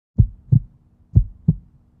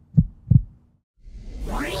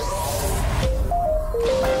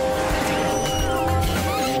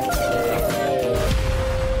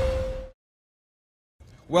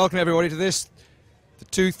Welcome everybody to the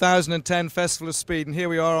 2010 Festival of Speed, and here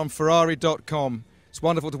we are on Ferrari.com. It's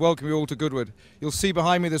wonderful to welcome you all to Goodwood. You'll see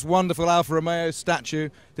behind me this wonderful Alfa Romeo statue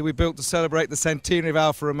that we built to celebrate the centenary of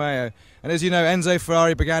Alfa Romeo. And as you know, Enzo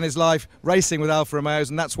Ferrari began his life racing with Alfa Romeos,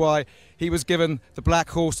 and that's why he was given the black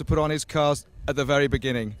horse to put on his cars at the very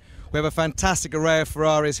beginning. We have a fantastic array of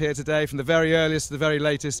Ferraris here today, from the very earliest to the very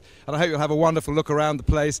latest, and I hope you'll have a wonderful look around the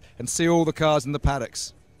place and see all the cars in the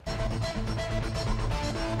paddocks.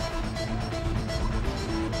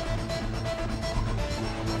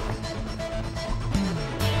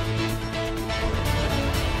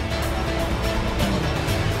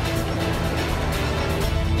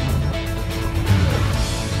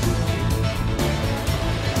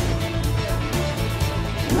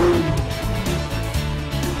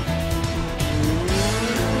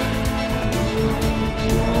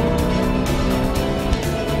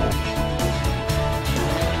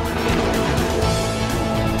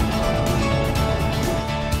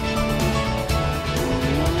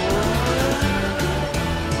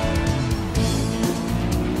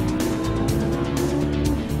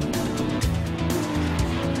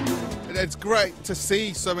 It's great to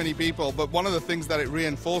see so many people, but one of the things that it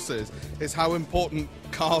reinforces is how important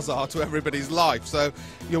cars are to everybody's life. So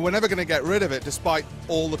we're never going to get rid of it despite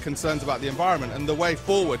all the concerns about the environment, and the way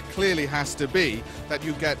forward clearly has to be that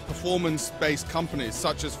you get performance-based companies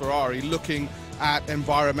such as Ferrari looking at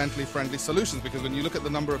environmentally friendly solutions, because when you look at the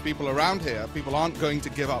number of people around here, people aren't going to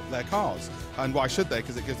give up their cars. And why should they?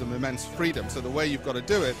 Because it gives them immense freedom. So the way you've got to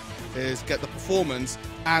do it is get the performance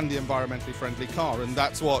and the environmentally friendly car, and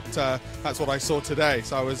that's what I saw today.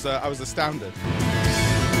 So I was astounded.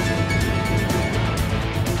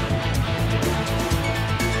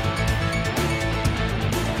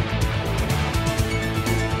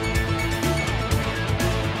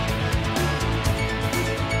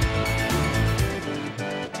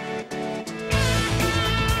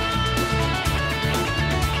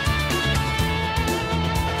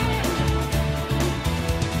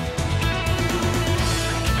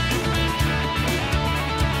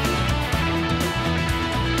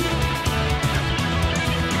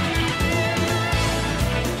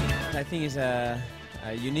 I think it's a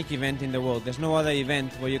unique event in the world. There's no other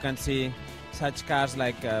event where you can see such cars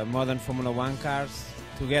like modern Formula One cars,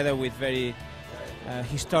 together with very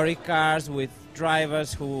historic cars, with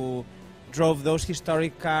drivers who drove those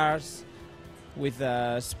historic cars, with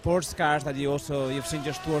sports cars that you've seen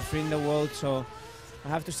just 2 or 3 in the world. So I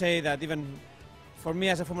have to say that even for me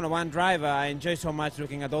as a Formula One driver, I enjoy so much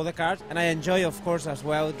looking at all the cars, and I enjoy, of course, as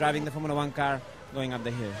well driving the Formula One car going up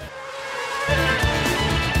the hill.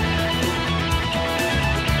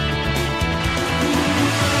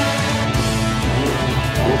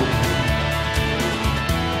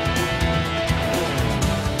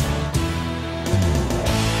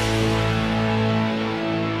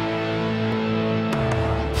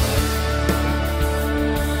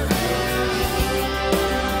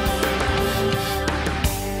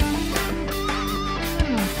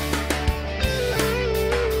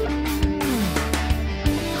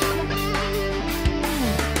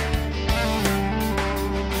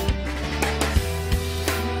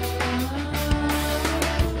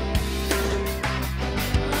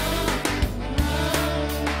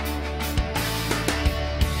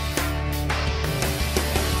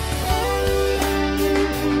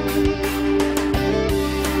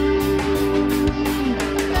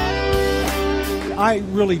 I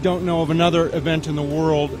really don't know of another event in the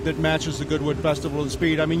world that matches the Goodwood Festival of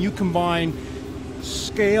Speed. I mean, you combine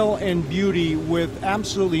scale and beauty with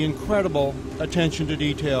absolutely incredible attention to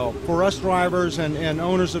detail. For us drivers and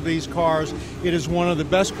owners of these cars, it is one of the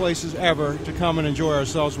best places ever to come and enjoy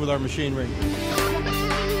ourselves with our machinery.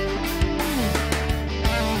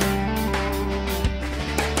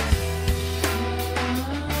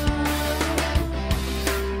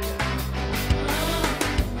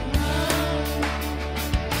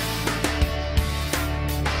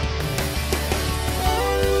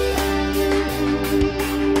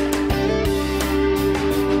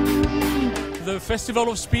 The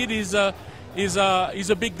Festival of Speed is a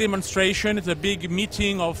big demonstration. It's a big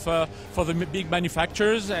meeting for the big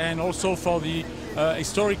manufacturers and also for the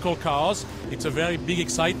historical cars. It's a very big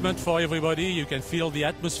excitement for everybody. You can feel the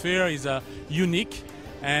atmosphere is unique,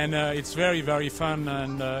 and it's very, very fun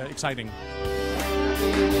and exciting.